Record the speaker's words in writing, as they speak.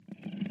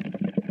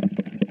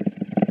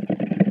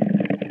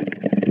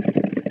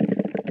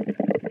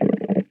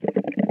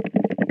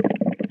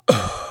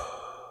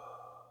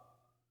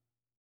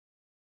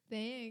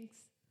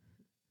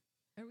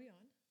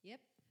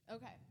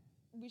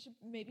should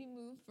maybe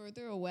move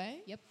further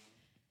away? Yep.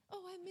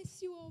 Oh, I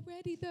miss you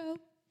already, though.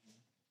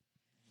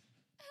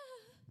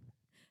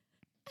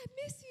 I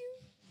miss you.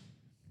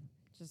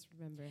 Just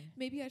remember.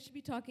 Maybe I should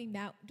be talking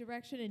that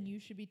direction and you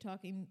should be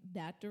talking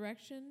that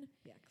direction.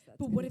 Yeah, 'cause that's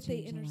But what if they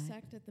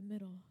intersect at the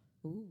middle?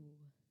 Ooh.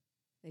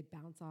 They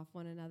bounce off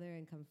one another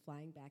and come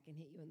flying back and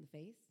hit you in the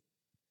face?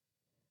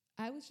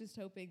 I was just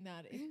hoping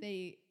that if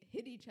they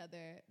hit each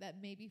other, that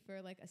maybe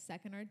for like a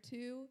second or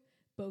two,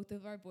 both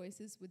of our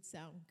voices would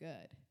sound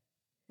good.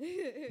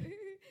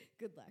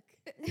 Good luck.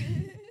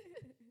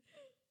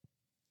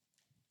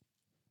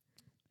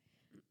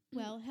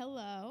 Well,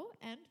 hello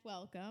and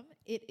welcome.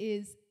 It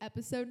is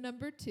episode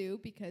number 2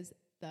 because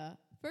the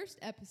first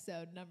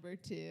episode, number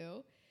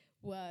 2,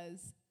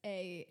 was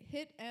a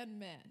hit and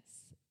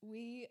miss.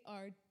 We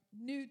are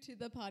new to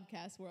the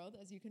podcast world,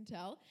 as you can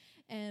tell,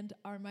 and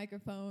our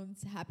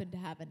microphones happen to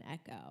have an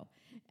echo.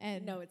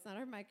 And No, it's not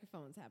our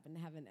microphones happen to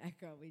have an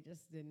echo. We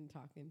just didn't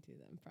talk into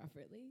them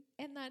properly.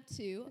 and that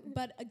too.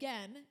 But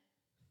again,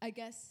 I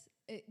guess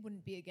it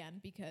wouldn't be again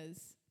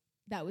because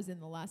that was in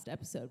the last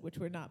episode, which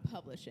we're not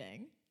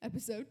publishing.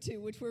 Episode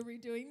 2, which we're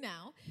redoing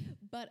now.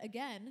 But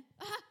again,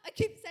 I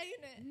keep saying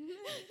it.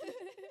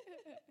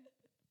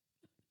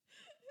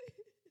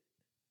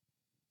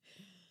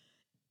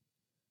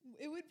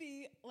 It would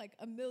be like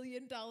 $1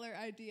 million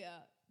idea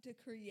to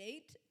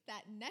create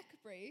that neck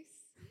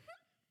brace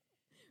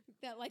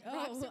that like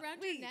wraps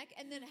around your neck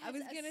and then has I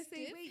was a gonna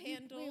say, stiff wait,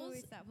 handles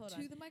stop, hold to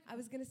on. the microphone. I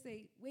was gonna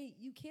say, wait,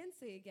 you can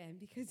say again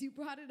because you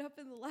brought it up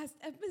in the last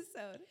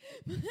episode.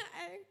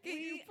 I get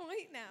your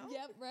point now.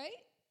 Yep, right?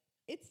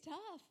 It's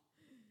tough.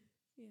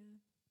 Yeah.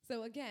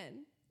 So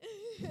again,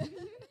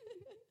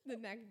 the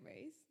neck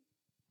brace.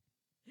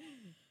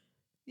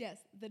 Yes,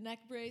 the neck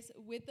brace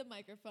with the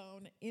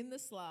microphone in the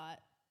slot.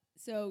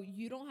 So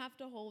you don't have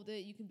to hold it.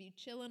 You can be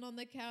chilling on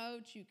the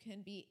couch. You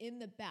can be in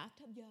the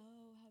bathtub. Yo,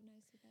 how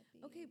nice would that be?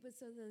 Okay, but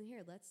so then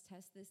here, let's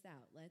test this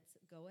out. Let's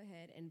go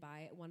ahead and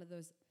buy one of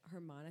those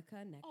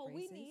harmonica neck All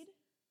braces. we need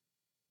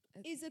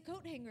is a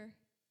coat hanger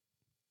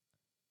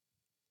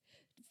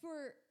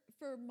for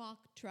mock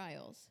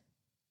trials.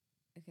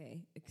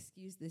 Okay,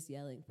 excuse this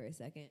yelling for a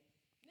second.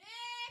 Nick,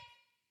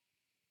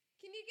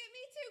 can you get me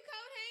 2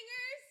 coat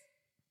hangers?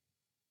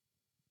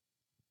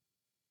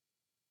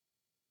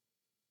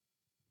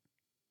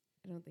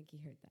 I don't think he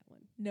heard that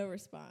one. No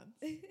response.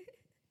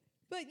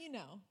 But, you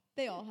know,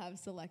 they all have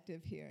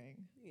selective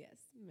hearing. Yes,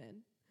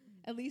 men.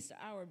 At least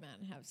our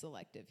men have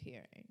selective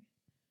hearing.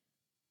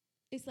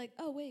 It's like,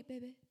 oh, wait,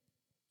 baby.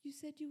 You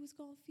said you was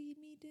going to feed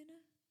me dinner?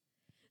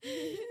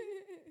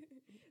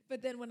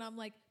 But then when I'm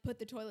like, put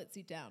the toilet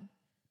seat down.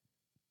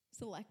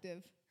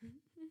 Selective.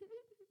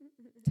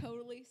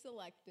 Totally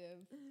selective.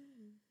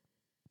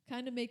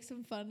 Kind of makes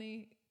them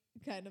funny,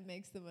 kind of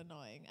makes them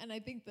annoying. And I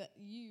think that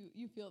you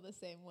feel the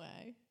same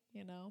way,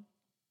 you know?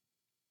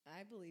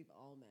 I believe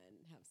all men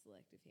have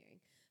selective hearing.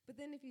 But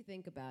then if you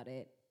think about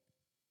it,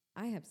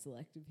 I have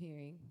selective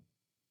hearing.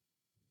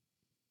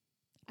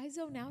 I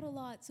zone out a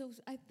lot, so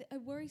I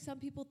worry some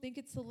people think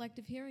it's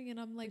selective hearing, and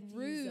I'm like, But do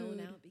rude. you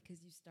zone out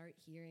because you start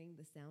hearing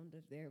the sound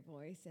of their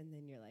voice, and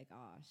then you're like,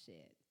 oh,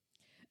 shit.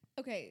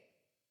 Okay,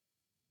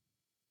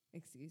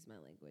 Excuse my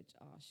language.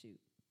 Oh, shoot.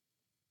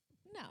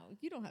 no,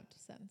 you don't have to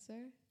censor.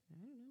 I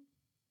don't know.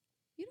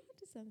 You don't have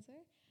to censor.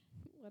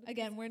 What if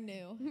Again, we're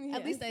new.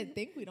 At least I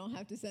think we don't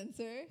have to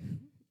censor.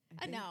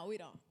 No, we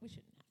don't. We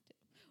shouldn't have to.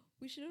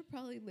 We should have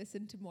probably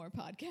listened to more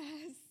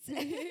podcasts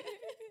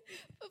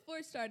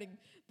before starting.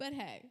 But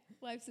hey,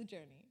 life's a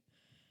journey.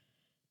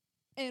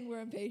 And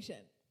we're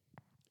impatient.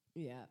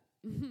 Yeah.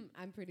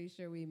 I'm pretty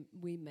sure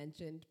we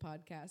mentioned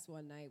podcasts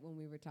one night when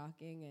we were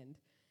talking, and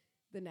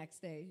the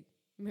next day,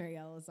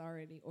 Marielle has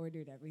already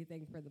ordered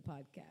everything for the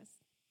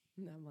podcast.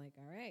 And I'm like,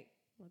 all right,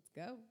 let's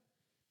go.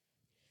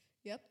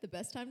 Yep, the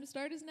best time to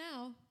start is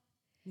now.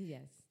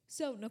 Yes.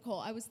 So, Nicole,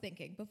 I was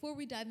thinking, before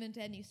we dive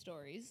into any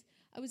stories,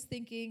 I was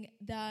thinking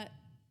that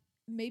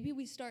maybe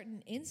we start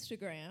an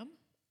Instagram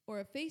or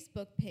a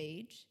Facebook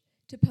page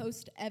to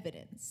post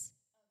evidence.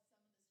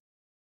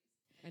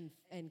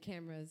 And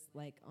cameras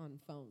like on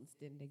phones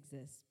didn't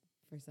exist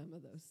for some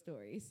of those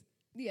stories.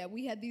 Yeah,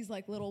 we had these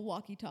like little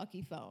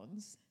walkie-talkie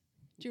phones.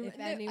 Do you If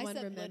remember? anyone I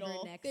said remember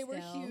little. They were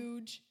Nextel.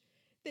 huge.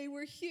 They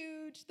were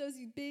huge. Those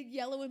big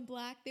yellow and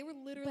black. They were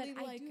literally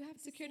But I like do have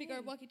to security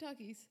guard say-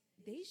 walkie-talkies.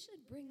 They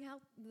should bring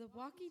out the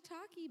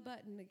walkie-talkie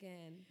button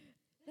again.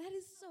 That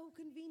is so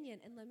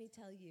convenient. And let me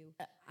tell you,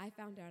 I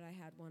found out I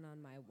had one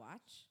on my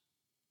watch.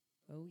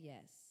 Oh,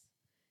 yes.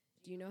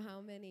 Do you know how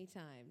many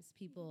times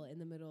people in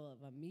the middle of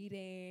a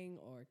meeting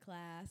or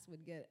class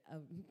would get a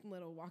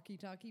little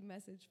walkie-talkie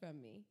message from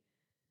me?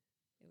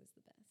 It was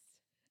the best.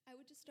 I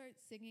would just start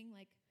singing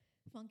like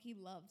funky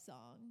love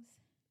songs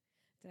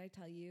Did I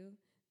tell you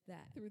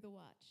that through the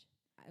watch.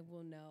 I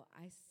will know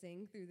I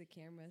sing through the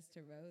cameras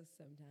to Rose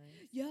sometimes?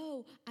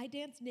 Yo, I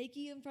dance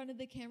naked in front of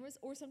the cameras,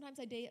 or sometimes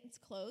I dance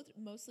clothed,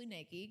 mostly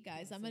naked.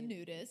 Guys, I'm a Mostly.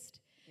 nudist.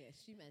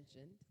 Yes, she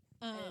mentioned.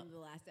 In the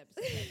last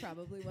episode that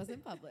probably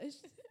wasn't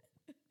published.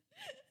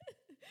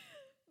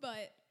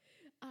 But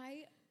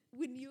I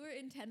when you were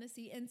in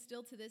Tennessee, and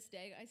still to this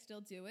day, I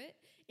still do it.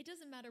 It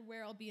doesn't matter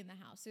where I'll be in the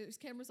house. So there's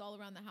cameras all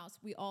around the house.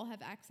 We all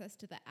have access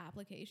to the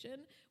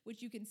application,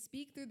 which you can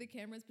speak through the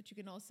cameras, but you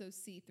can also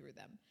see through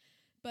them.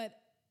 But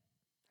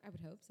I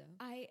would hope so.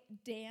 I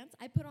dance.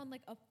 I put on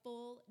like a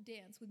full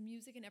dance with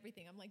music and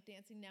everything. I'm like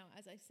dancing now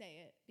as I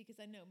say it because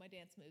I know my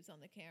dance moves on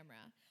the camera,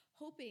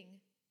 hoping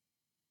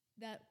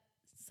that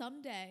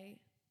someday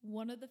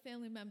one of the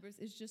family members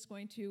is just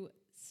going to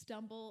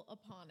stumble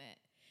upon it.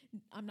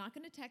 I'm not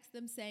going to text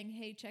them saying,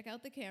 hey, check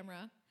out the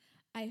camera.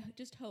 I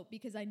just hope,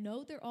 because I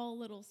know they're all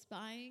little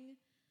spying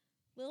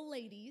little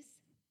ladies.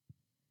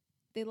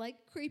 They like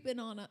creeping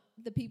on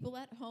the people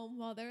at home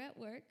while they're at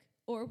work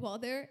or while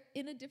they're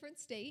in a different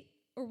state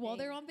or while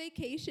they're on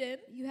vacation.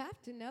 You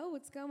have to know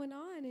what's going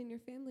on in your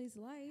family's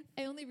life.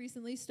 I only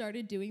recently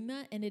started doing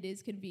that, and it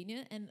is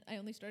convenient, and I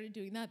only started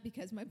doing that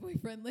because my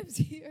boyfriend lives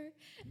here,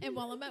 and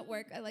while I'm at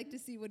work, I like to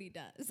see what he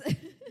does.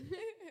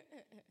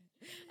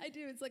 I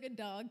do. It's like a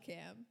dog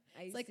cam.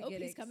 It's like, oh,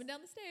 he's coming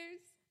down the stairs.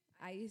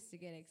 I used to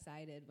get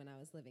excited when I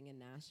was living in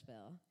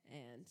Nashville,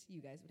 and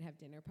you guys would have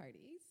dinner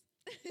parties.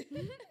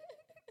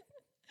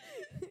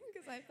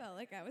 Because I felt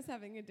like I was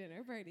having a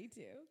dinner party,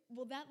 too.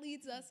 Well, that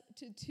leads us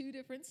to two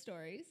different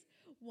stories.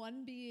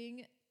 One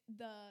being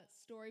the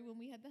story when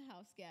we had the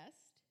house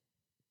guest.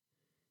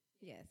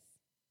 Yes.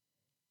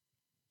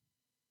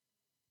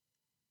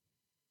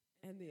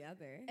 And the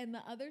other. And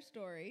the other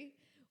story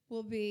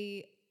will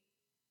be,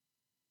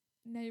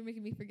 now you're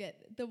making me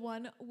forget, the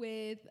one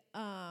with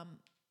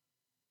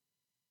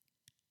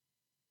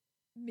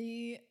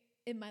me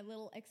in my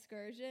little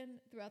excursion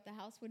throughout the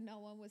house when no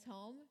one was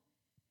home,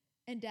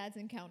 and Dad's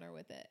encounter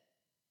with it.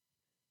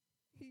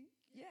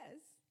 Yes.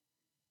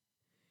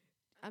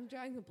 I'm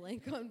drawing a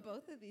blank on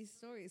both of these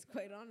stories,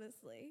 quite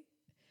honestly.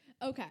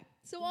 Okay,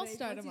 so I'll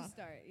start them off.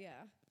 Yeah.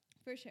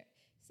 For sure.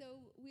 So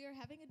we are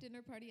having a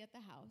dinner party at the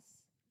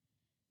house.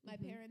 My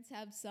parents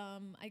have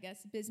some, I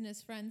guess,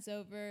 business friends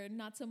over.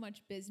 Not so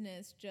much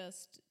business,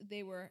 just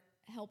they were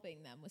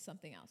helping them with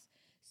something else.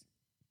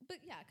 But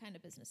yeah, kind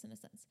of business in a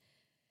sense.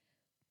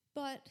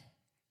 But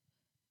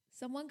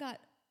someone got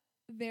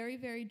very,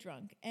 very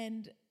drunk.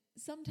 And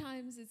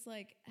sometimes it's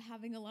like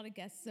having a lot of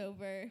guests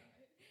over.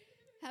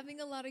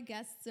 Having a lot of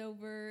guests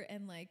over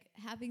and like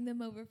having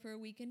them over for a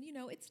weekend, you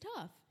know, it's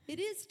tough. It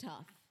is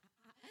tough.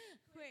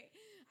 Wait,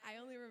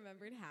 I only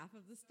remembered half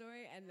of the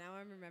story, and now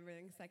I'm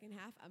remembering the second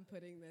half. I'm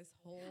putting this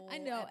whole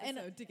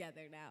episode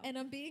together now. And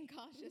I'm being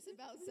cautious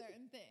about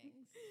certain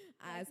things.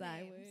 As like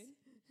I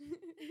would.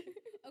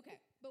 Okay,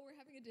 but we're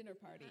having a dinner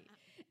party.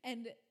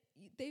 And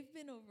they've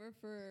been over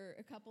for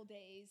a couple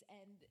days,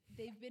 and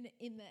they've been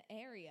in the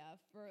area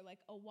for like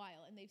a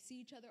while, and they see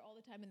each other all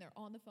the time, and they're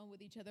on the phone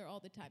with each other all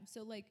the time.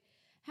 So like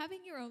having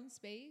your own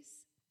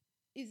space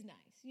is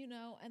nice, you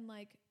know, and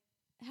like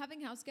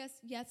having house guests,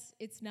 yes,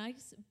 it's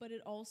nice, but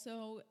it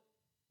also,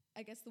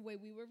 I guess the way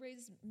we were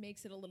raised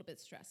makes it a little bit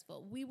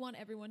stressful. We want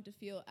everyone to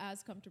feel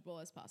as comfortable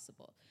as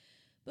possible.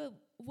 But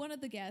one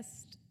of the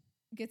guests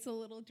gets a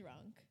little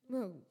drunk.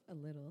 Oh, a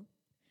little.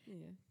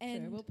 Yeah,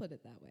 and sure, we'll put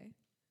it that way.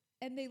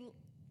 And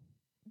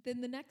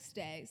then the next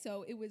day,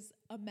 so it was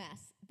a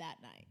mess that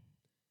night.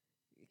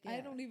 Yeah.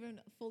 I don't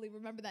even fully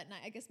remember that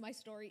night. I guess my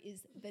story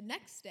is the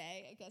next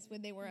day, I guess,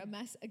 when they were a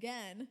mess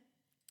again.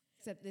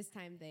 Except this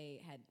time they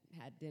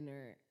had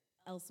dinner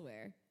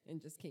elsewhere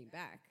and just came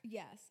back.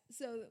 Yes.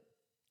 So,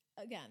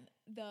 again,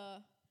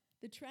 the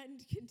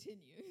trend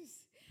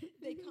continues.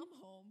 They come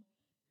home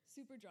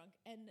super drunk.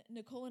 And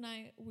Nicole and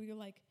I, we were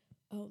like,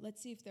 oh,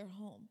 let's see if they're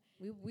home.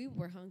 We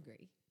were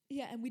hungry.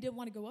 Yeah, and we didn't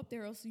want to go up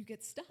there, or else you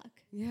get stuck.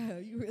 Yeah,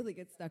 you really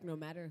get stuck no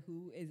matter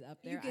who is up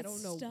there. I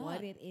don't know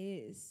what it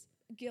is.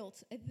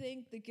 Guilt. I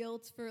think the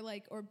guilt for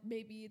like, or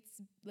maybe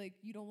it's like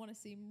you don't want to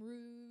seem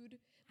rude.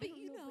 But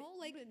you know,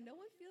 like no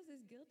one feels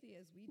as guilty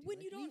as we do. When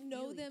like, you don't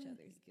know them,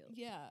 guilt.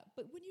 Yeah.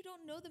 But when you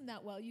don't know them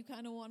that well, you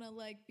kind of want to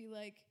like be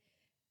like,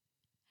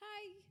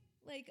 hi.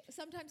 Like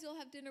sometimes you'll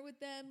have dinner with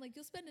them. Like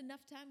you'll spend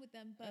enough time with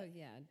them. But oh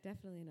yeah,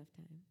 definitely enough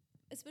time.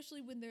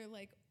 Especially when they're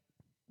like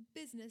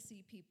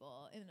businessy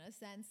people in a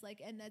sense,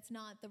 like, and that's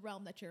not the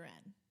realm that you're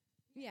in.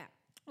 Yeah.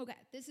 Okay.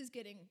 This is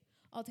getting.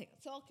 I'll take it.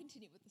 So I'll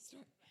continue with the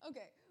story.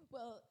 Okay.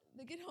 Well,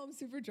 they get home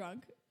super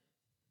drunk,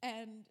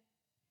 and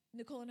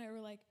Nicole and I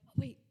were like,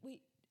 wait.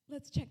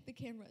 Let's check the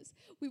cameras.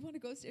 We want to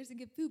go upstairs and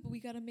get food, but we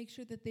got to make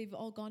sure that they've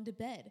all gone to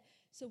bed.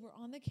 So we're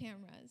on the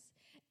cameras,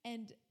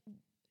 and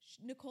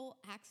Nicole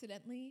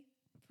accidentally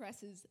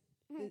presses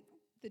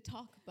the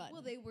talk button.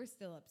 Well, they were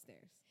still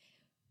upstairs.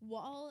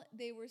 While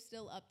they were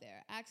still up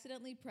there,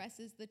 accidentally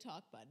presses the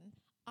talk button.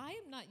 I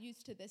am not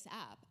used to this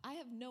app. I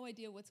have no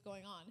idea what's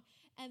going on.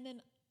 And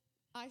then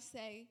I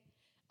say,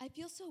 I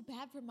feel so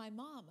bad for my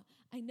mom.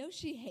 I know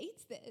she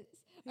hates this.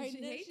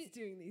 She hates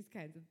doing these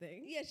kinds of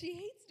things. Yeah, she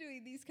hates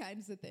doing these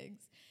kinds of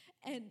things.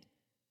 And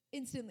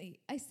instantly,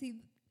 I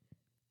see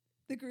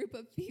the group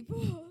of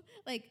people,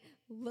 like,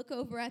 look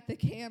over at the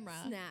camera.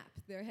 Snap.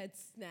 Their heads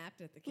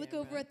snapped at the camera.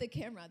 Look over at the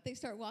camera. They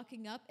start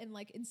walking up and,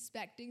 like,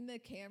 inspecting the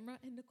camera.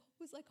 And Nicole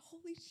was like,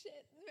 holy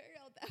shit,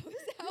 Marielle, that was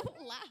out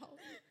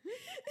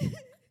loud.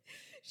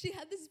 she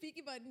had the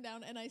speaking button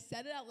down, and I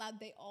said it out loud.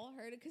 They all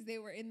heard it because they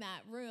were in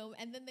that room,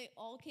 and then they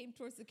all came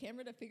towards the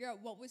camera to figure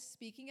out what was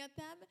speaking at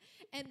them,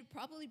 and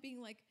probably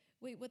being like,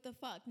 wait, what the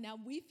fuck? Now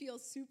we feel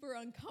super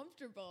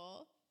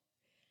uncomfortable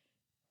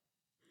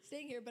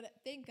staying here, but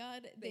thank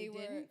God They were...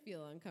 didn't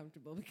feel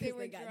uncomfortable because were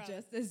they got drunk.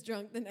 just as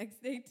drunk the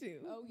next day, too.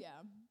 Oh,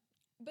 yeah.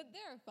 But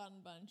they're a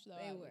fun bunch, though,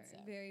 They I were would say.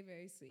 very,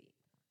 very sweet.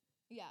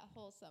 Yeah,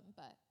 wholesome,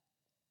 but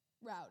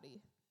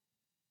rowdy.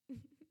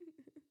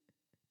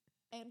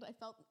 And I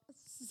felt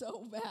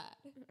so bad.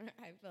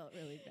 I felt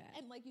really bad.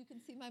 And, like, you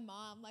can see my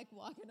mom, like,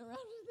 walking around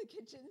in the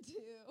kitchen,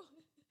 too.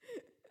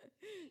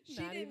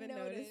 She Not didn't even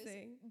notice,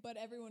 noticing. but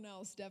everyone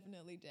else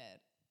definitely did.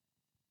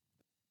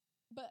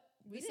 But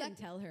We didn't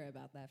tell her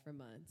about that for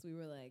months. We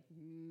were like,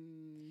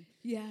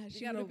 yeah, she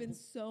would gotta have been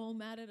so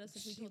mad at us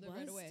if we she told her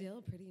right was away.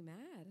 still pretty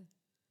mad.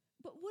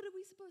 But what are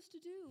we supposed to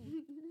do?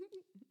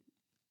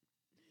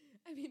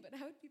 I mean, but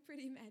I would be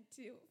pretty mad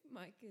too if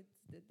my kids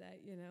did that,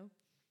 you know?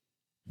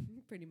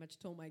 Pretty much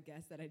told my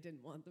guests that I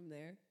didn't want them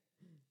there.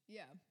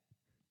 Yeah.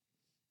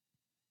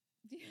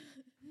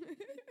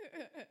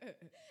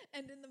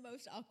 And in the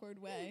most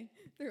awkward way.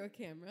 Through a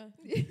camera.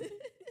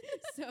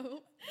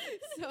 so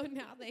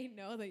now they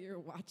know that you're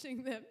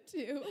watching them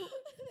too.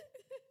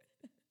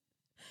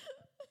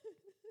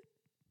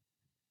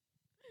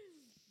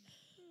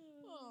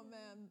 Oh,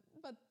 man.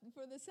 But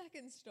for the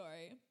second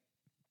story,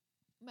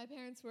 my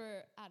parents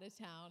were out of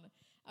town.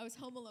 I was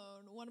home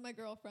alone. One of my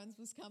girlfriends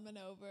was coming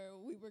over.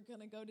 We were going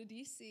to go to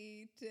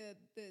D.C. to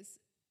this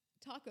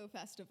taco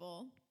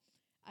festival.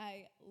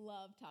 I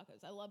love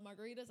tacos. I love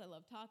margaritas. I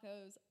love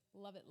tacos.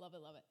 Love it, love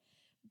it, love it.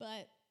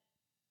 But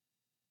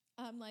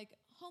I'm like,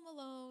 home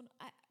alone.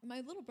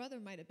 My little brother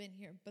might have been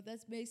here, but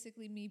that's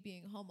basically me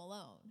being home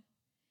alone.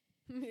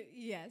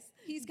 Yes.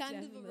 He's kind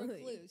of a definitely.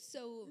 recluse.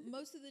 So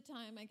most of the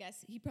time, I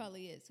guess, he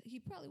probably is. He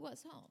probably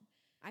was home.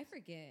 I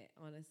forget,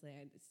 honestly.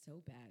 It's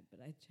so bad, but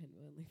I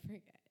genuinely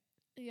forget.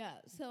 Yeah,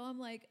 so I'm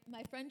like,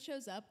 my friend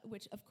shows up,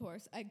 which, of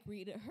course, I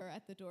greeted her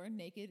at the door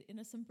naked in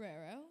a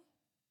sombrero.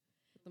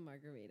 With the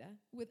margarita.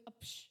 With a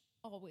psh,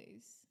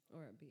 always.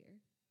 Or a beer.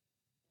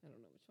 I don't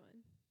know which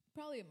one.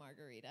 Probably a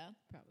margarita.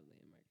 Probably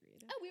a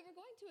margarita. Oh, we were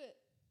going to a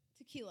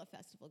tequila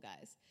festival,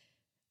 guys.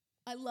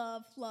 I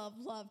love, love,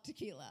 love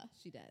tequila.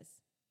 She does.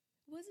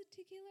 Was it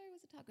tequila or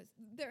was it tacos?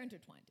 They're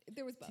intertwined.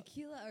 There was both.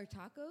 Tequila or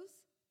tacos?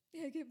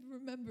 Yeah, I can't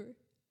remember.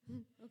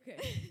 Okay.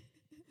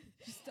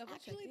 Just double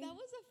Actually, checking. that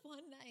was a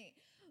fun night.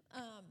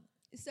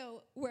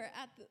 So we're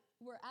at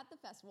the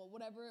festival,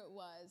 whatever it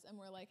was, and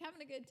we're like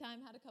having a good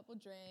time, had a couple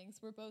drinks.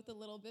 We're both a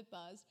little bit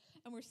buzzed,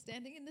 and we're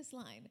standing in this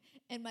line,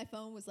 and my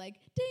phone was like,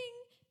 ding,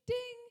 ding,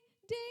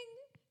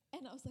 ding.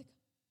 And I was like,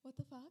 what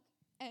the fuck?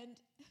 And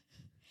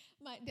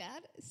my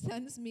dad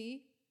sends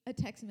me a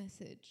text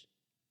message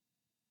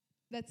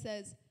that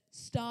says,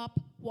 stop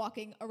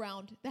walking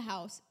around the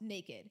house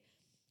naked.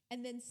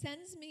 And then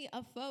sends me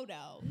a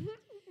photo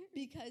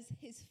because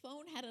his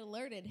phone had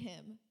alerted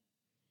him.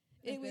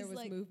 There was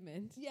like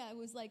movement. Yeah, it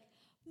was like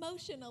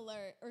motion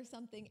alert or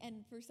something.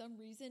 And for some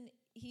reason,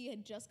 he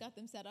had just got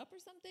them set up or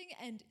something.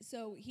 And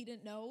so he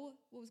didn't know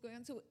what was going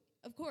on. So,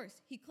 of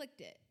course, he clicked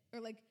it. Or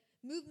like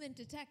movement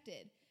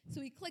detected. So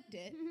he clicked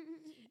it.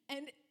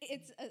 And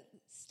it's a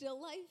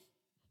still life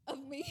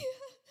of me.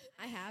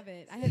 I have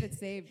it. I have it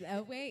saved.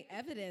 Oh, wait.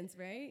 Evidence,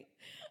 right?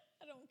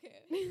 I don't care.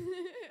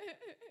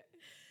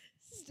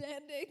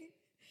 Standing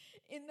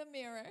in the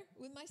mirror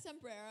with my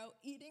sombrero,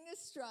 eating a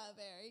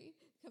strawberry,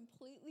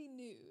 completely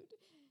nude.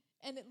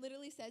 And it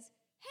literally says,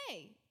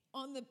 hey,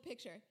 on the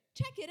picture,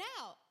 check it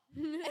out.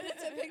 And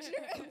it's a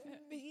picture of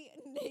me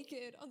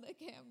naked on the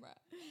camera.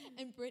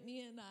 And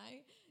Brittany and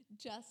I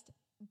just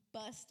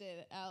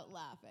busted out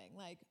laughing,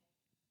 like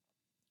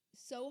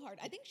so hard.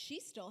 I think she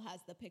still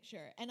has the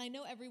picture. And I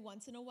know every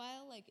once in a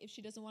while, like if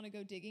she doesn't want to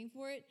go digging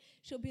for it,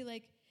 she'll be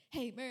like,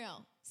 hey,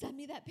 Mariel, send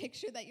me that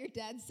picture that your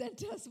dad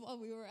sent us while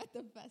we were at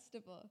the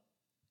festival.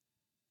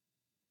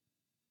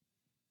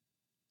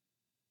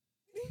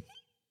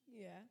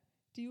 Yeah.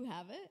 Do you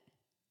have it?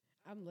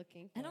 I'm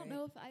looking for it. I don't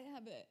know if I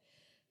have it.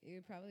 It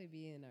would probably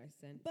be in our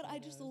sent But I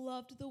just photos.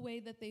 loved the way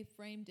that they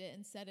framed it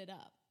and set it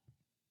up.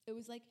 It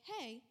was like,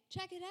 hey,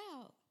 check it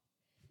out.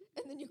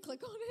 And then you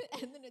click on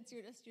it, and then it's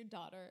just your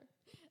daughter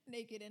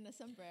naked in a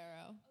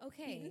sombrero.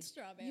 Okay. Eating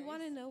strawberries. You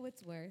want to know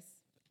what's worse?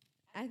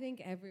 I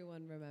think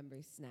everyone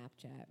remembers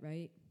Snapchat,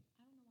 right?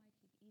 I don't know why I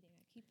keep eating.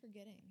 I keep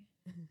forgetting.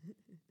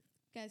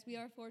 Guys, we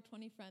are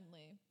 420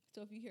 friendly.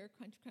 So if you hear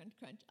crunch, crunch,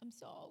 crunch, I'm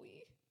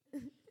sorry.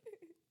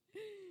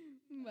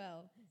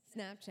 Well,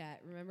 Snapchat.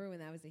 Remember when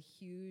that was a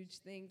huge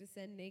thing to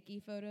send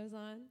naked photos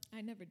on?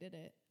 I never did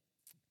it.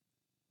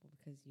 Well,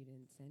 because you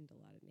didn't send a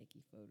lot of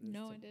naked photos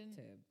No, to, I didn't.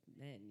 to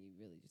men. You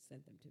really just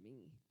sent them to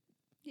me.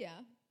 Yeah.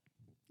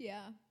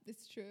 Yeah,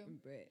 it's true.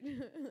 And Brit.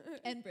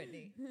 And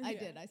Brittany. I Yeah.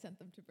 did. I sent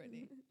them to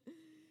Brittany.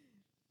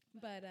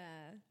 But,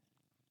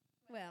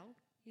 well,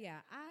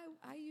 yeah,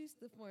 I used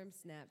the form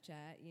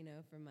Snapchat, you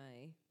know, for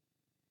my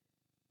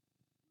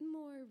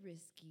more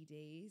risky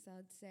days,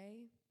 I'd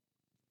say.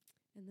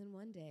 And then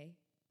one day,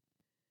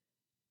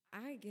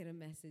 I get a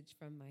message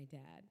from my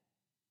dad.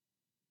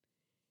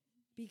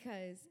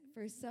 because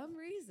for some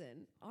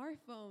reason our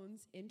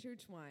phones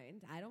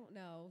intertwined. I don't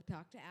know.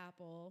 Talk to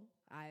Apple.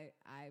 I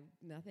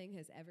nothing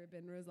has ever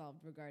been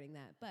resolved regarding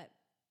that. But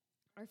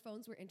our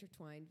phones were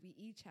intertwined. We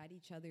each had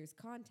each other's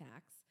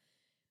contacts.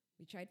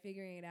 We tried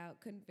figuring it out,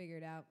 couldn't figure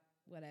it out.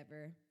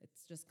 Whatever.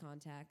 It's just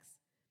contacts.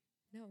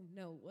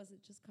 No, it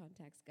wasn't just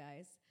contacts,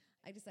 guys.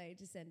 I decided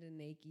to send a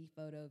naked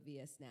photo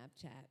via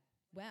Snapchat.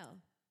 Well,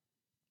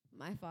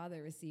 my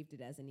father received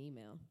it as an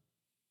email.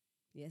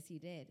 Yes, he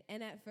did.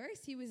 And at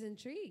first, he was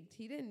intrigued.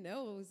 He didn't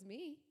know it was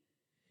me.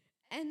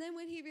 And then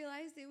when he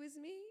realized it was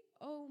me,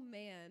 oh,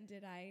 man,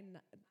 did I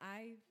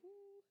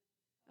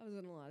was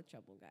in a lot of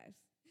trouble, guys.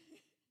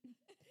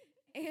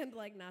 And,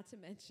 like, not to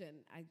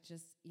mention, I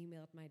just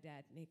emailed my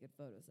dad naked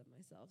photos of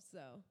myself,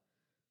 so.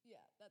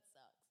 Yeah, that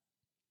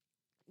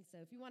sucks. So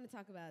if you want to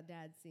talk about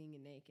dad seeing you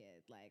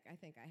naked, like, I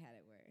think I had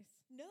it worse.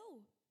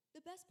 No,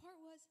 the best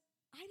part was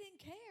I didn't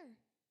care.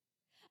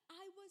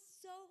 I was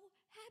so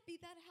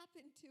happy that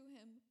happened to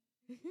him.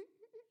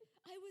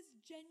 I was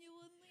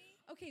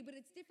genuinely... Okay, but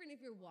it's different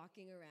if you're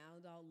walking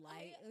around all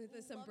light with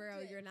a loved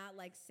sombrero. it. You're not,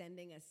 like,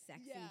 sending a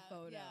sexy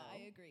photo. Yeah,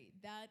 I agree.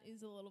 That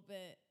is a little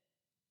bit...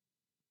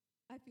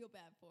 I feel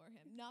bad for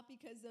him. Not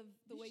because of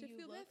the way you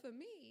feel look. bad for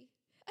me.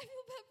 I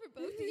feel bad for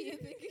both of you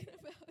thinking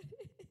about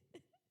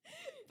it.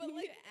 But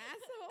like,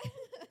 asshole.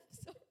 I'm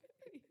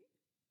sorry.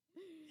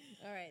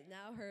 All right,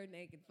 now her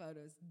naked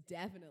photo's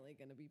definitely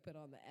going to be put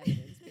on the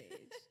evidence page.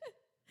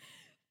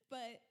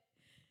 But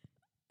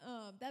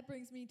that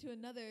brings me to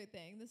another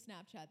thing, the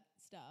Snapchat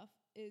stuff,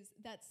 is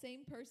that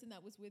same person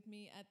that was with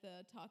me at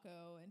the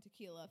Taco and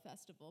Tequila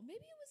Festival.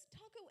 Maybe it was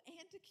Taco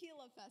and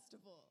Tequila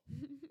Festival.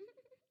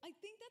 I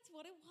think that's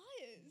what it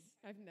was.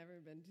 I've never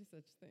been to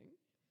such thing.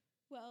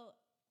 Well,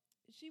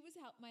 she was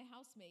my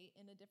housemate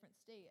in a different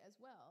state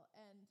as well.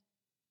 And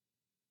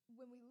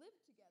when we lived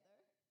together,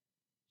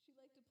 she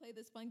liked to play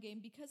this fun game.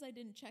 Because I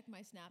didn't check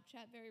my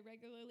Snapchat very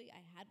regularly,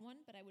 I had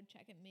one, but I would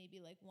check it maybe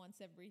like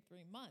once every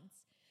 3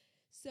 months.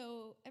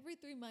 So every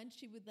 3 months,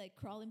 she would like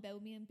crawl in bed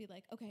with me and be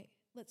like, okay,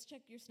 let's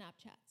check your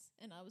Snapchats.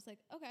 And I was like,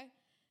 okay.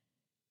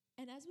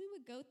 And as we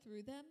would go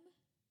through them,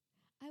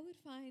 I would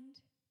find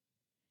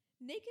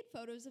naked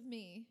photos of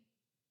me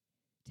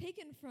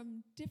taken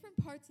from different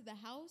parts of the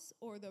house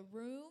or the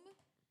room.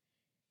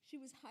 She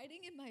was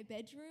hiding in my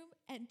bedroom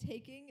and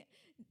taking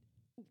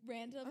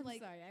random, I'm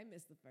sorry, I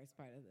missed the first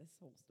part of this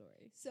whole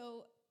story.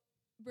 So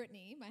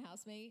Brittany, my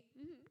housemate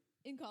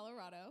in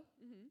Colorado,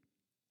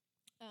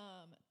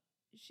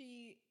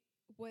 she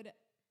would,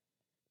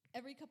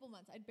 every couple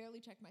months, I'd barely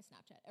check my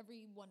Snapchat,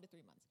 every 1 to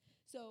 3 months.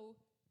 So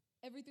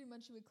every 3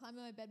 months, she would climb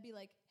in my bed, be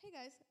like, hey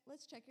guys,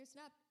 let's check your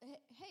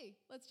hey,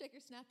 let's check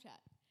your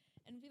Snapchat.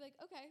 And be like,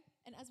 okay.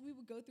 And as we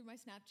would go through my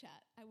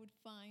Snapchat, I would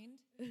find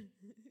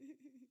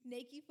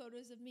naked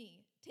photos of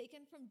me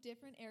taken from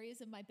different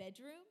areas of my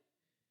bedroom.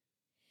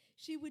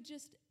 She would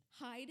just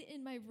hide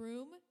in my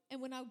room,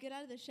 and when I would get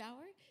out of the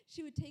shower,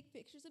 she would take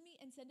pictures of me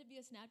and send it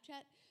via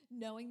Snapchat,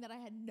 knowing that I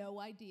had no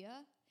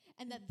idea.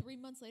 And that 3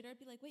 months later, I'd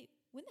be like, wait,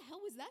 when the hell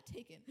was that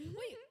taken? Wait,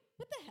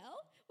 what the hell?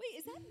 Wait,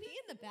 is that me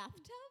in the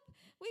bathtub?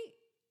 Wait,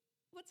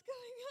 what's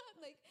going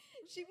on? Like,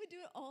 she would do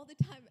it all the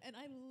time, and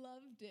I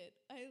loved it.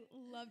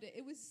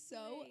 It was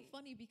so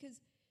funny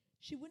because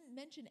she wouldn't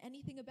mention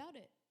anything about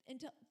it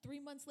until 3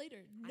 months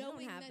later,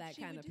 knowing I don't have that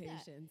she kind would of do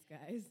patience,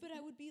 guys. But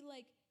I would be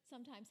like,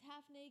 sometimes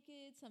half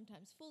naked,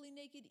 sometimes fully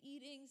naked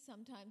eating,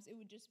 sometimes it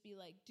would just be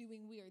like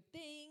doing weird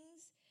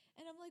things.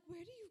 And I'm like, where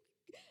are you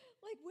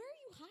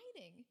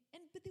hiding?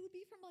 But they would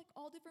be from like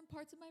all different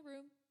parts of my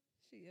room.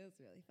 She is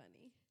really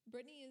funny.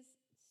 Brittany is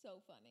so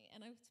funny.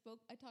 And I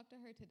talked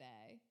to her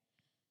today.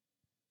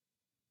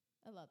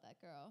 I love that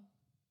girl.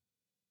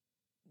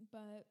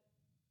 But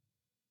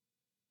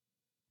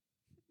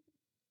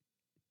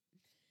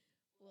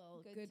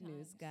well, good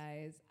news,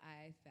 guys.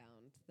 I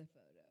found the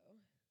photo.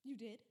 You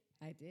did?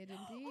 I did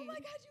indeed. Oh my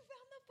God, you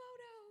found the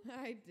photo.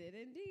 I did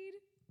indeed.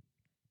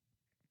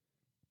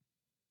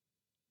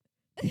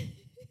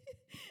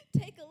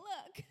 Take a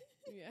look.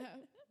 Yeah.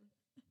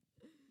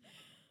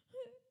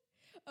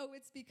 Oh,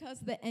 it's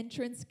because the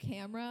entrance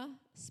camera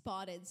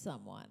spotted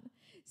someone.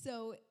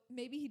 So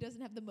maybe he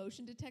doesn't have the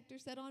motion detector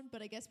set on,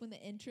 but I guess when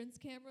the entrance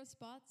camera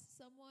spots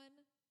someone.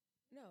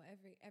 No,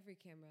 every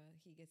camera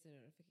he gets a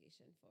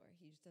notification for.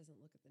 He just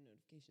doesn't look at the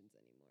notifications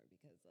anymore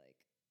because, like,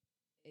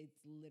 it's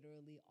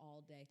literally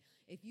all day.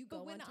 If you go,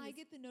 but when I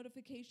get the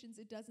notifications,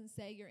 it doesn't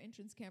say your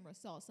entrance camera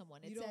saw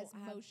someone. It says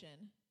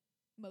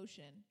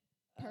motion,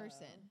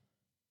 person.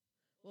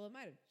 Well, it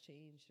might have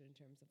changed in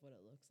terms of what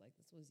it looks like.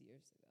 This was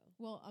years ago.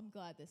 Well, I'm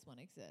glad this one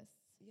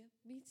exists. Yeah,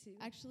 me too.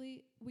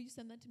 Actually, will you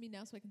send that to me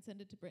now so I can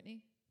send it to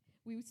Brittany?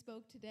 We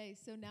spoke today,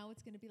 so now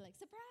it's going to be like,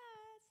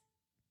 surprise!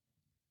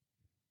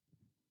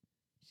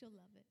 She'll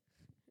love it.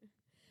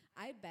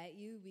 I bet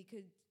you we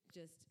could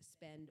just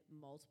spend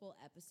multiple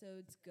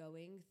episodes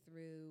going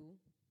through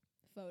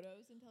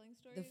photos and telling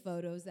stories? The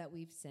photos that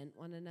we've sent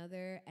one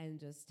another and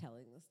just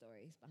telling the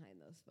stories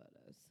behind those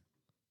photos.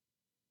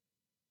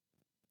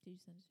 Did you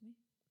send it to me?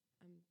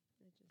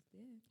 I just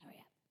did. Hurry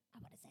up. I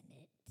want to send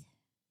it.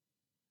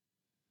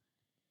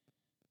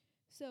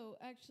 So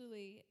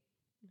actually,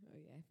 Oh,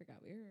 yeah, I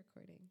forgot we were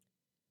recording.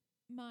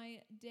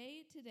 my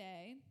day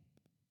today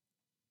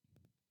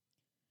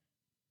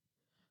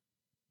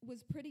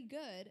was pretty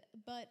good,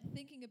 but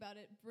thinking about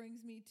it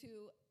brings me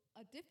to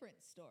a different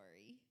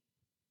story.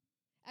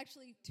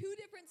 Actually, two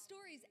different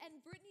stories,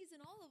 and Brittany's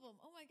in all of them.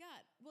 Oh my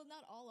God. Well,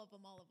 not all of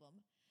them,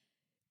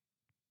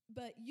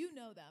 but you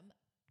know them.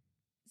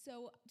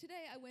 So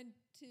today I went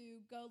to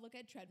go look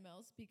at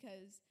treadmills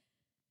because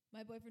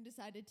my boyfriend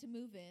decided to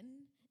move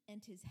in,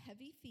 and his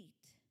heavy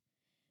feet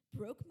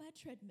broke my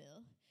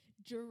treadmill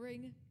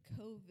during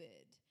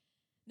COVID.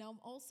 Now I'm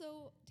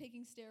also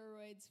taking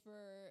steroids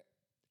for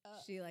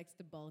She likes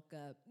to bulk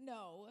up.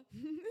 no,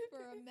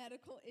 for a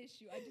medical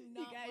issue. I do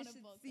not You guys want to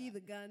should bulk see up.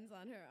 the guns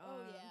on her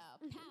Oh arms.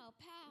 yeah, pow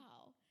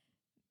pow.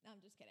 No,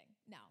 I'm just kidding.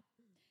 No,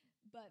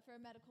 but for a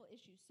medical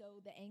issue. So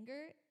the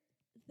anger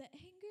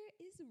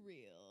is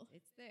real.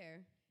 It's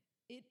there.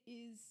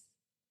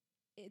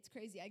 It's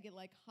crazy. I get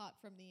like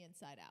hot from the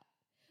inside out.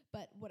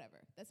 But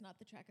whatever. That's not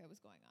the track I was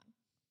going on.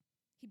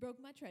 He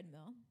broke my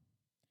treadmill.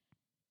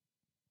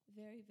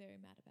 Very, very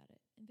mad about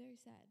it and very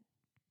sad.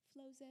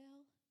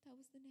 Flozell, that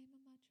was the name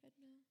of my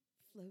treadmill.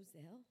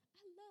 Flozell?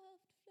 I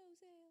loved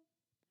Flozell.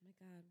 Oh, my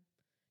God.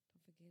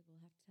 Don't forget,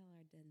 we'll have to tell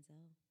our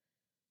Denzel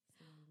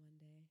story one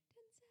day.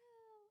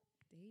 Denzel.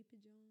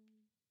 David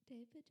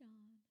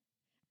John.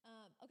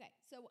 Okay,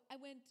 so I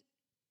went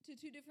to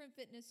two different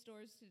fitness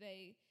stores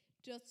today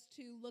just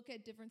to look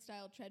at different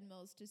style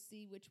treadmills to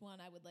see which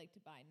one I would like to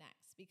buy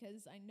next,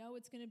 because I know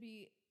it's going to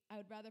be, I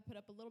would rather put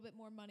up a little bit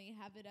more money,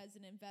 have it as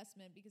an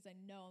investment, because I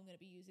know I'm going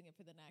to be using it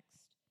for the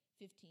next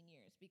 15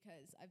 years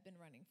because I've been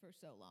running for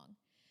so long.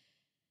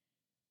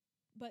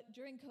 But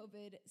during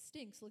COVID,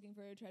 stinks looking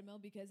for a treadmill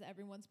because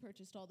everyone's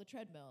purchased all the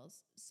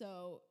treadmills.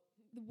 So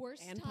the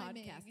worst And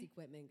timing, podcast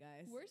equipment,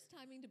 guys. worst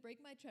timing to break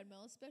my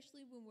treadmill,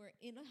 especially when we're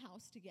in a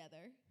house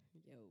together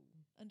Yo.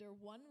 under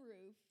one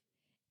roof,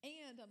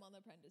 and I'm on the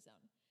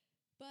prednisone.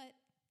 But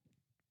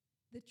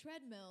the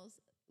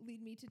treadmills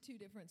lead me to two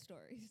different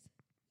stories.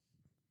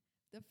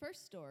 The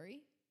first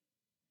story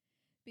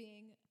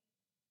being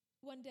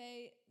one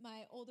day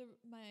my older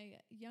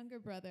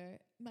brother,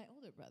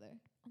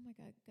 oh my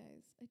God,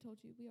 guys, I told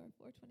you we are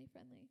 420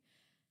 friendly.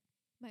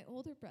 My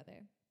older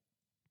brother,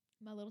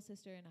 my little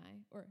sister and I,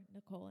 or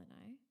Nicole and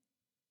I,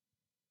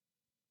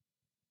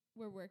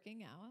 were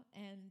working out,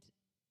 and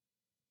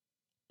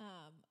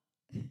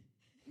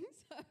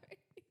sorry.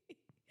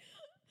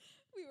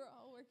 We were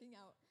all working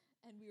out,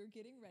 and we were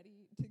getting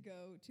ready to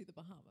go to the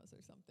Bahamas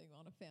or something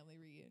on a family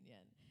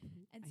reunion.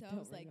 And so I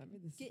was like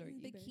getting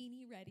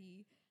bikini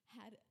ready,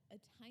 had a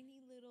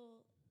tiny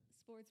little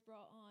sports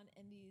bra on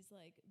and these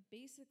like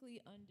basically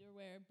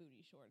underwear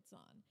booty shorts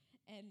on.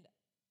 And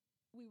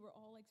we were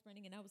all like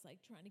sprinting, and I was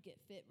like trying to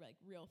get fit like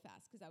real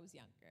fast because I was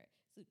younger.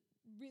 So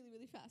really,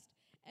 really fast.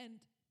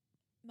 And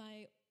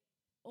my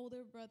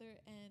older brother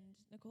and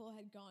Nicole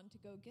had gone to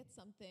go get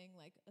something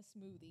like a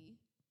smoothie.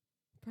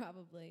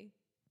 Probably.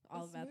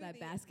 All about that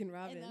smoothie. Baskin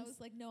Robbins. And I was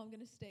like, no, I'm going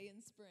to stay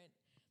and sprint.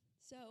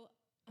 So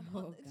I'm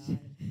Oh, God.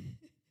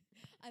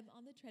 I'm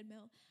on the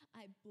treadmill.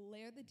 I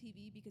blare the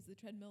TV because the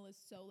treadmill is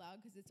so loud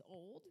because it's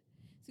old.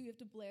 So you have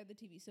to blare the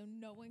TV so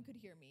no one could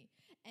hear me.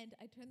 And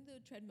I turn the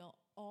treadmill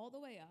all the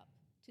way up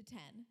to 10.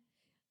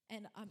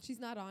 And She's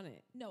not on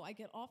it. no, I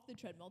get off the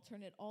treadmill,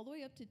 turn it all the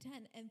way up to 10.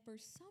 And for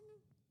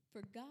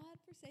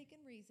God-forsaken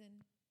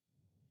reason,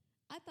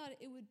 I thought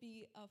it would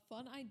be a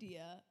fun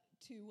idea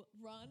to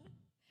run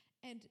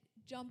and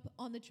jump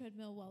on the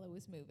treadmill while it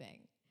was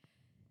moving.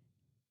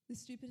 The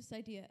stupidest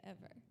idea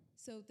ever.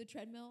 So the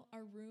treadmill,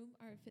 our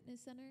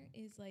fitness center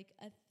is like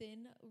a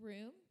thin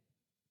room,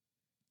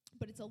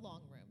 but it's a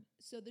long room.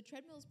 So the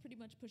treadmill is pretty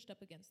much pushed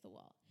up against the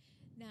wall.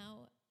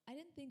 Now, I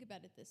didn't think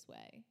about it this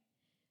way,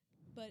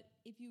 but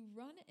if you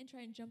run and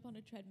try and jump on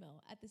a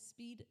treadmill at the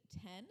speed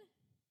 10,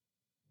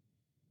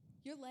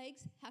 your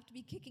legs have to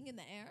be kicking in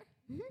the air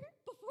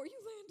before you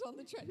land on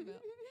the treadmill.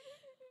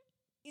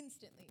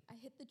 Instantly, I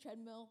hit the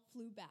treadmill,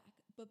 flew back,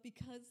 but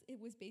because it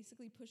was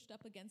basically pushed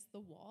up against the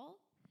wall,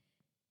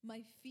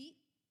 my feet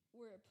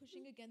were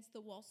pushing against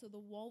the wall, so the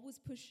wall was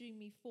pushing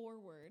me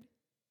forward,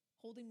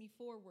 holding me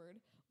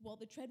forward, while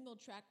the treadmill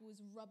track was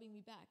rubbing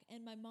me back.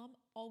 And my mom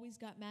always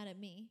got mad at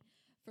me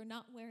for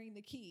not wearing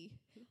the key.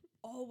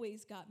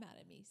 Always got mad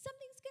at me.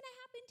 Something's gonna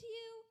happen to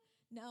you.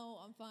 No,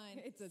 I'm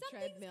fine. It's a Something's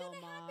treadmill,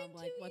 gonna Mom. happen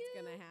Like, to what's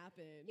you. going to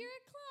happen? You're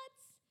a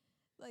klutz.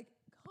 Like,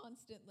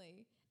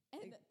 constantly.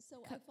 And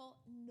so I fall.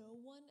 No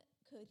one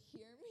could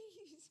hear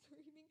me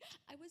screaming.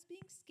 I was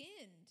being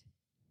skinned.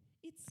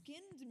 It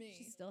skinned me.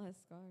 She still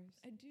has scars.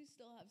 I do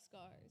still have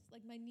scars.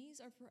 Like, my knees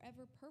are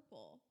forever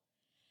purple.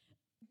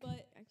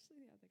 But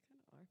Actually, yeah, they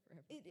kind of are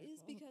forever. it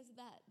is because of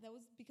that. That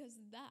was because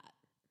of that.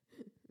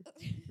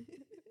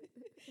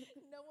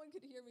 No one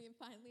could hear me, and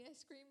finally I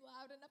screamed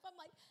loud enough. I'm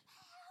like,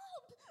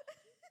 help!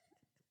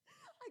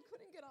 I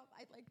couldn't get off.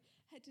 I like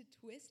had to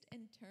twist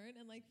and turn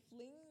and like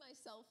fling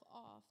myself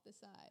off the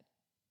side.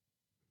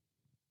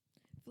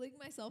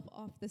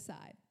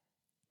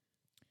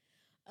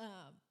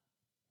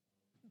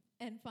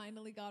 and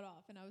finally got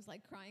off. And I was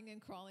like crying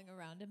and crawling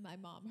around. And my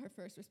mom, her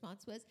first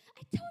response was,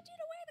 I told you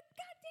to wear the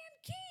goddamn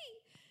key.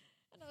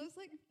 And I was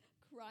like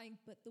crying.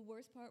 But the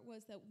worst part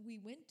was that we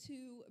went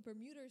to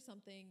Bermuda or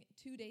something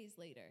 2 days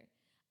later.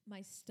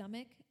 My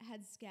stomach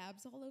had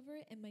scabs all over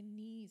it and my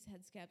knees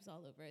had scabs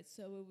all over it.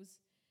 So it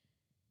was,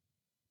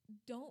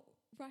 don't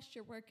rush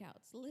your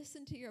workouts.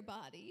 Listen to your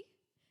body.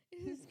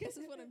 This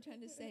is what I'm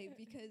trying to say,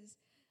 because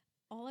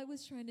all I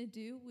was trying to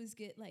do was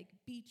get like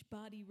beach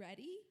body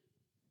ready.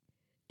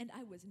 And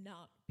I was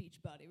not beach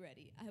body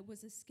ready. I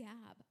was a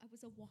scab. I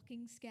was a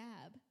walking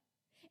scab.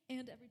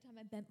 And every time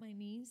I bent my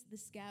knees, the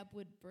scab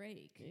would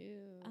break.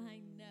 Ew.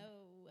 I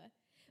know.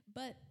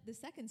 But the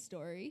second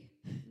story,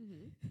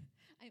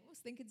 I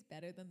almost think it's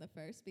better than the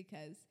first,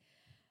 because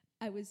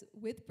I was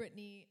with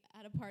Brittany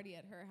at a party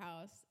at her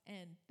house,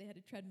 and they had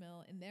a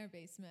treadmill in their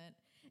basement.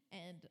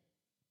 And,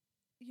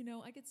 you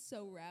know, I get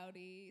so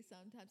rowdy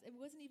sometimes. It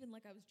wasn't even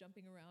like I was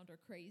jumping around or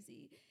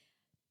crazy.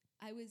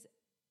 I was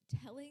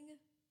telling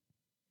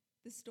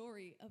the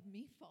story of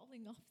me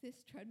falling off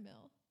this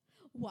treadmill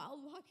while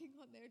walking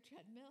on their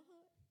treadmill.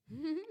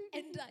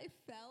 And I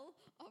fell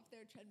off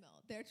their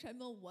treadmill. Their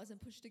treadmill wasn't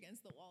pushed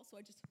against the wall, so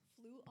I just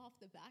flew off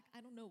the back.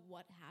 I don't know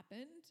what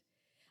happened.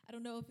 I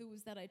don't know if it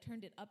was that I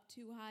turned it up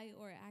too high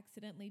or I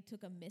accidentally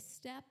took a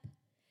misstep.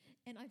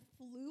 And I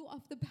flew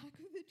off the back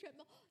of the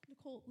treadmill.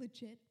 Nicole,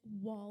 legit,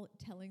 while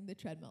telling the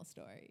treadmill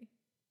story.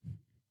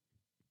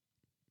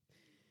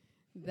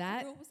 That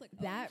Everyone was like,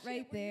 oh, that shit,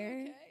 right were you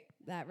there, okay?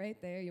 that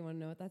right there, you want to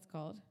know what that's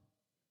called?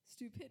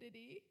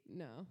 Stupidity.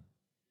 No.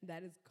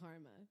 That is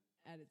karma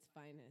at its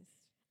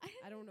finest.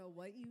 I don't know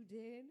what you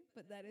did,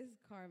 but that is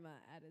karma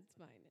at its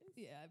finest.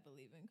 Yeah, I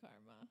believe in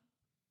karma.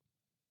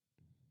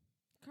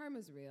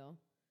 Karma's real.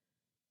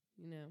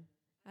 You know,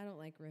 I don't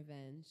like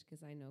revenge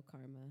because I know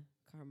karma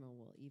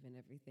will even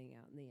everything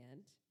out in the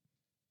end.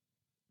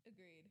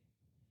 Agreed.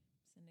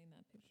 Sending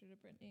that picture to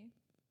Brittany.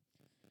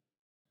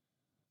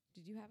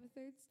 Did you have a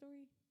third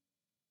story?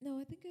 No,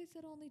 I think I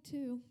said only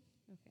 2.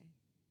 Okay.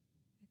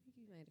 I think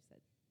you might have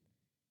said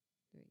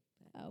 3,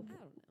 but Oh, I don't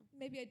know.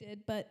 maybe I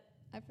did, but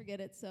I forget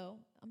it, so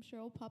I'm sure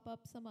it'll pop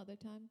up some other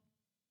time.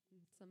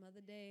 Some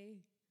other day.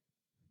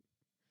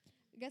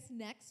 I guess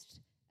next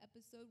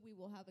episode we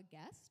will have a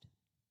guest.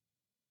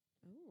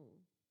 Oh,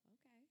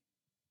 okay.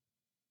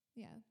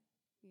 Yeah.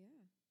 Yeah.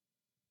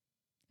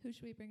 Who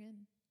should we bring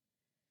in?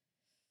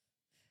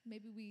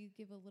 Maybe we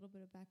give a little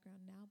bit of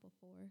background now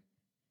before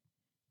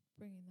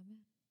bringing them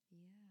in.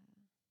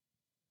 Yeah.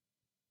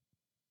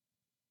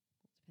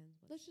 Well, depends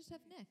what. Let's just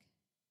have Nick.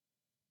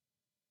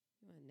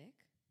 You want Nick?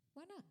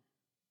 Why not?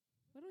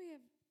 Why don't we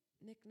have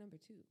Nick number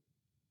 2?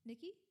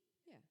 Nikki?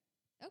 Yeah.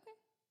 Okay.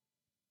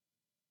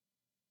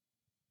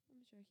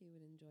 I'm sure he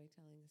would enjoy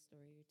telling a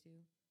story or 2.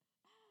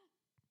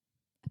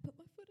 I put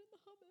my foot in the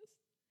hummus.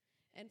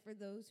 And for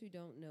those who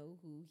don't know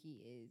who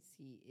he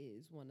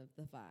is one of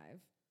the 5.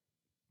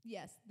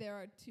 Yes, there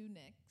are 2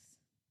 Nicks.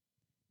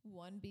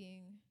 One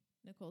being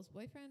Nicole's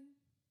boyfriend.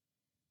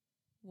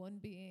 One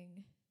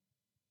being...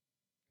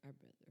 Our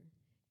brother.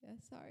 Yeah,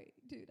 sorry,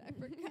 dude, I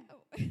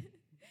forgot.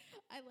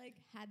 I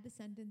had the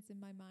sentence in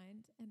my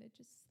mind and it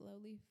just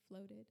slowly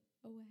floated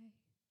away.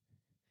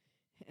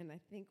 And I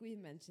think we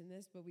mentioned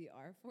this, but we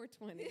are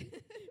 420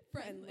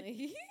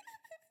 friendly.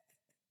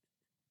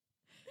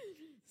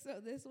 So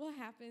this will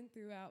happen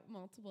throughout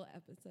multiple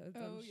episodes,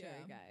 I'm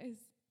sure, guys.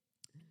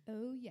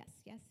 Oh, yes,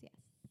 yes, yes.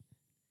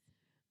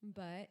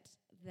 But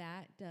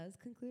that does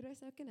conclude our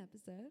second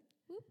episode.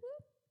 Whoop,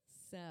 whoop.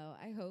 So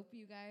I hope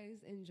you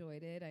guys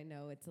enjoyed it. I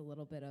know it's a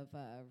little bit of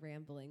a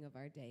rambling of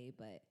our day,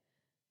 but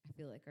I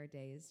feel like our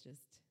day is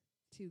just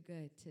too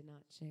good to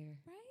not share.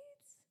 Right?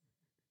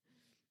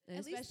 And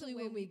At least the especially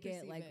way when we we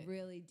get perceive it.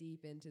 really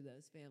deep into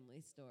those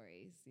family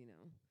stories, you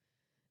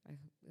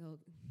know.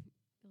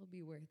 It'll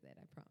be worth it,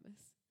 I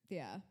promise.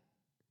 Yeah.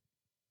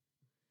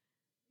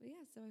 But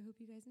yeah, so I hope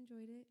you guys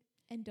enjoyed it.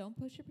 And don't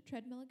push your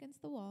treadmill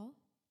against the wall.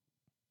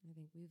 I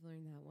think we've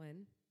learned that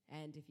one.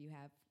 And if you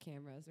have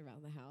cameras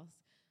around the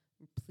house,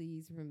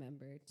 please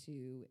remember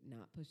to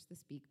not push the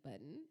speak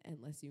button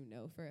unless you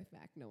know for a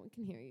fact no one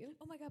can hear you.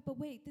 Oh my God, but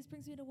wait, this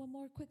brings me to one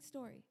more quick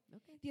story.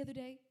 Okay. The other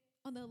day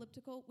on the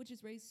elliptical, which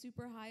is raised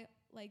super high,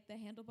 like the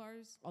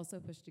handlebars. Also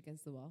pushed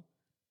against the wall.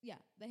 Yeah,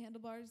 the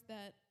handlebars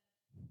that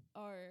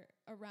are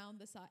around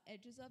the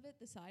edges of it,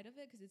 the side of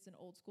it, because it's an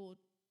old school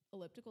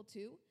elliptical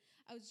too.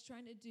 I was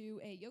trying to do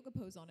a yoga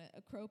pose on it,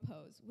 a crow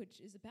pose, which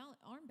is a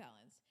arm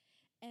balance.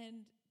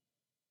 And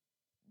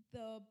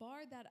the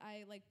bar that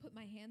I put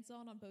my hands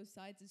on both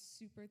sides is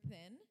super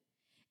thin.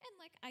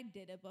 And I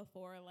did it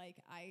before,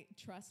 I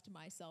trust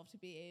myself to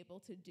be able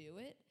to do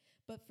it.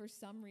 But for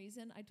some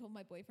reason, I told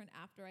my boyfriend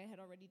after I had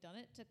already done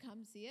it to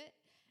come see it.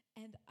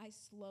 And I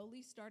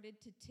slowly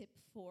started to tip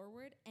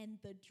forward, and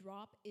the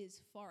drop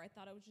is far. I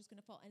thought I was just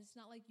going to fall. And it's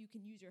not like you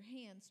can use your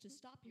hands to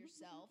stop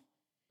yourself,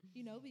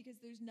 you know, because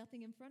there's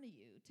nothing in front of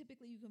you.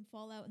 Typically, you can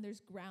fall out and there's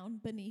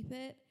ground beneath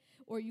it,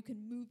 or you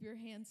can move your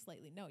hands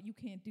slightly. No, you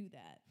can't do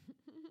that.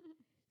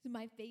 So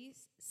my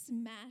face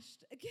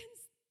smashed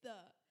against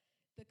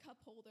the cup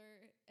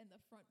holder and the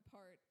front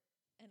part,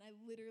 and I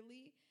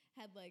literally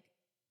had like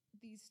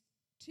these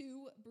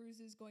 2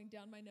 bruises going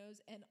down my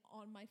nose and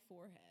on my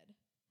forehead.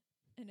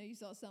 I know you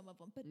saw some of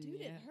them, but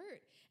dude, it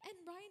hurt. And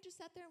Ryan just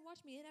sat there and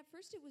watched me. And at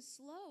first it was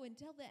slow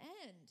until the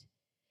end.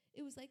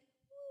 It was like,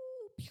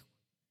 woo, pew.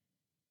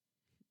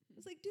 I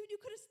was like, dude, you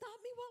could have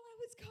stopped me while I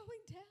was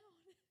going down.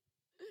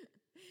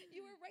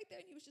 You were right there,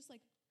 and he was just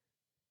like.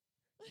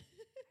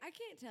 I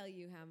can't tell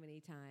you how many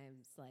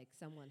times like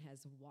someone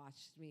has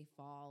watched me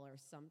fall or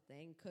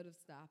something, could have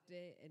stopped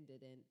it and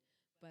didn't.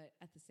 But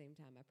at the same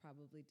time, I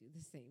probably do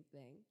the same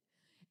thing.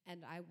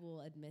 And I will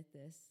admit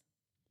this,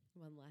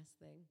 one last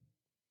thing.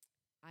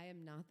 I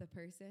am not the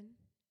person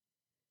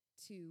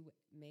to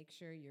make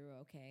sure you're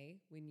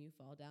okay when you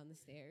fall down the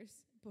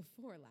stairs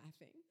before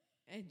laughing.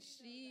 And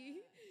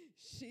she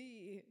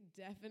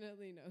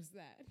definitely knows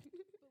that.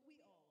 But we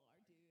all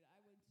are, dude.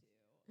 I would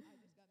too. I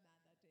just got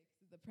mad that day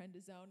because of the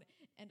prednisone,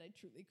 and I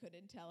truly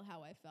couldn't tell how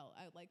I felt.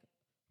 I like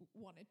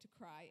wanted to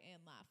cry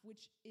and laugh,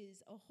 which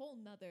is a whole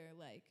nother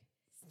like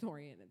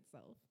story in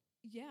itself.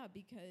 Yeah,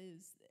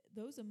 because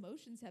those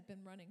emotions have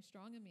been running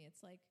strong in me.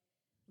 It's like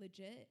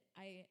legit.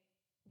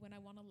 When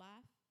I want to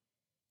laugh,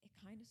 it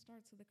kind of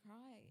starts with a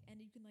cry, and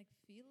you can like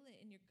feel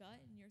it in your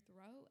gut and your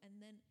throat, and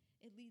then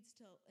it leads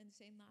to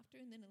insane laughter,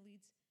 and then it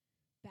leads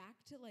back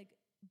to like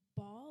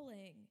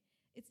bawling.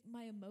 It's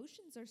my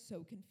emotions are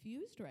so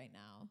confused right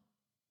now.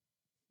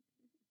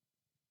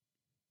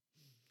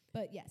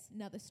 But yes,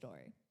 another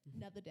story,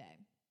 another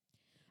day.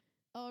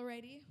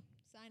 Alrighty,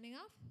 signing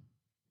off.